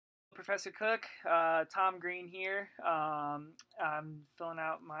Professor Cook. Tom Green here. I'm filling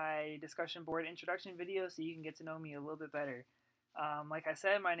out my discussion board introduction video so you can get to know me a little bit better. Like I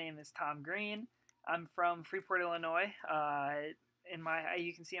said, my name is Tom Green. I'm from Freeport, Illinois.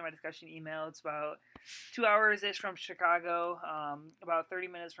 You can see in my discussion email, it's about 2 hours-ish from Chicago, about 30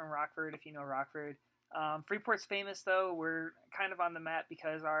 minutes from Rockford, if you know Rockford. Freeport's famous, though. We're kind of on the map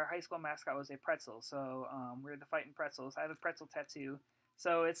because our high school mascot was a pretzel, so we're the Fighting Pretzels. I have a pretzel tattoo,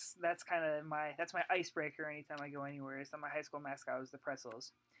 so that's kind of my icebreaker anytime I go anywhere. Is that my high school mascot was the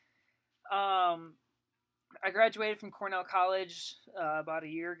pretzels. I graduated from Cornell College about a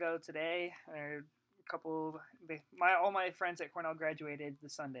year ago today. All my friends at Cornell graduated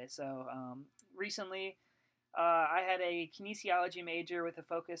this Sunday, so recently. I had a kinesiology major with a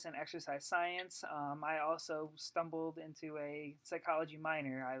focus in exercise science. I also stumbled into a psychology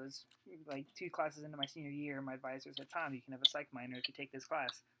minor. I was like 2 classes into my senior year. My advisor said, "Tom, you can have a psych minor if you take this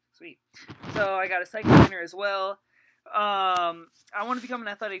class." Sweet. So I got a psych minor as well. I want to become an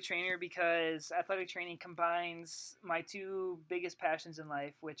athletic trainer because athletic training combines my 2 biggest passions in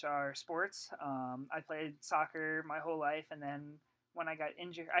life, which are sports. I played soccer my whole life, and then when I got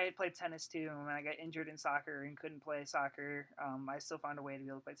injured, I had played tennis too, and when I got injured in soccer and couldn't play soccer, I still found a way to be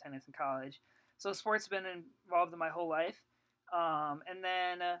able to play tennis in college. So sports have been involved in my whole life. And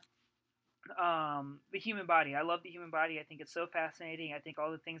then the human body. I love the human body. I think it's so fascinating. I think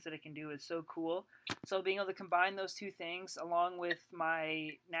all the things that it can do is so cool. So being able to combine those 2 things, along with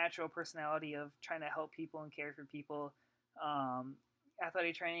my natural personality of trying to help people and care for people,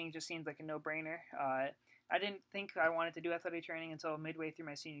 athletic training just seems like a no-brainer. I didn't think I wanted to do athletic training until midway through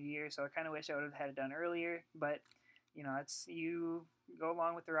my senior year, so I kind of wish I would have had it done earlier. But you go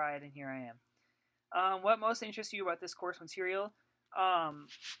along with the ride, and here I am. What most interests you about this course material?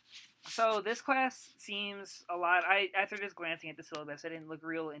 So this class seems a lot. After just glancing at the syllabus, I didn't look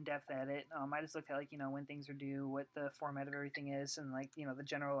real in depth at it. I just looked at when things are due, what the format of everything is, and the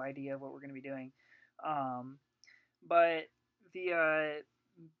general idea of what we're going to be doing. But the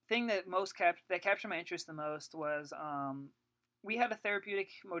thing that captured my interest the most was we had a therapeutic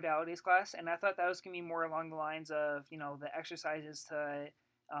modalities class, and I thought that was going to be more along the lines of the exercises to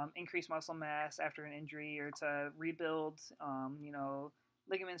increase muscle mass after an injury or to rebuild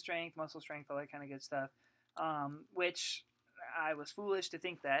ligament strength, muscle strength, all that kind of good stuff. Which I was foolish to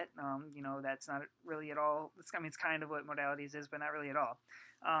think that. That's not really at all. It's kind of what modalities is, but not really at all.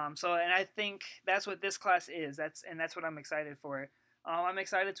 And I think that's what this class is. That's what I'm excited for. I'm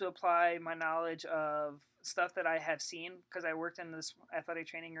excited to apply my knowledge of stuff that I have seen because I worked in this athletic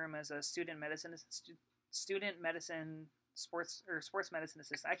training room as a student medicine sports medicine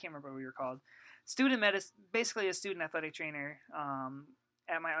assistant. I can't remember what we were called. Basically a student athletic trainer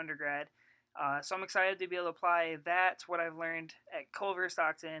at my undergrad. So I'm excited to be able to apply that, what I've learned at Culver,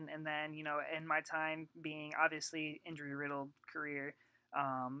 Stockton, and then, in my time being obviously injury-riddled career,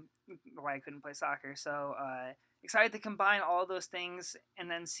 why I couldn't play soccer. So excited to combine all those things and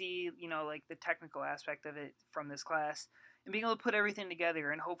then see, the technical aspect of it from this class and being able to put everything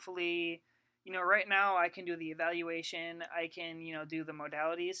together. And hopefully, right now I can do the evaluation, I can, do the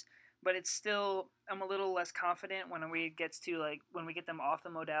modalities, but it's still, I'm a little less confident when we get them off the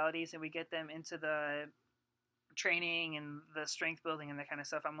modalities and we get them into the training and the strength building and that kind of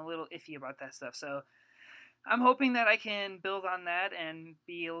stuff. I'm a little iffy about that stuff. So I'm hoping that I can build on that and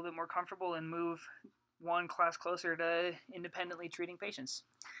be a little bit more comfortable and move one class closer to independently treating patients.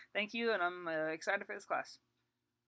 Thank you, and I'm excited for this class.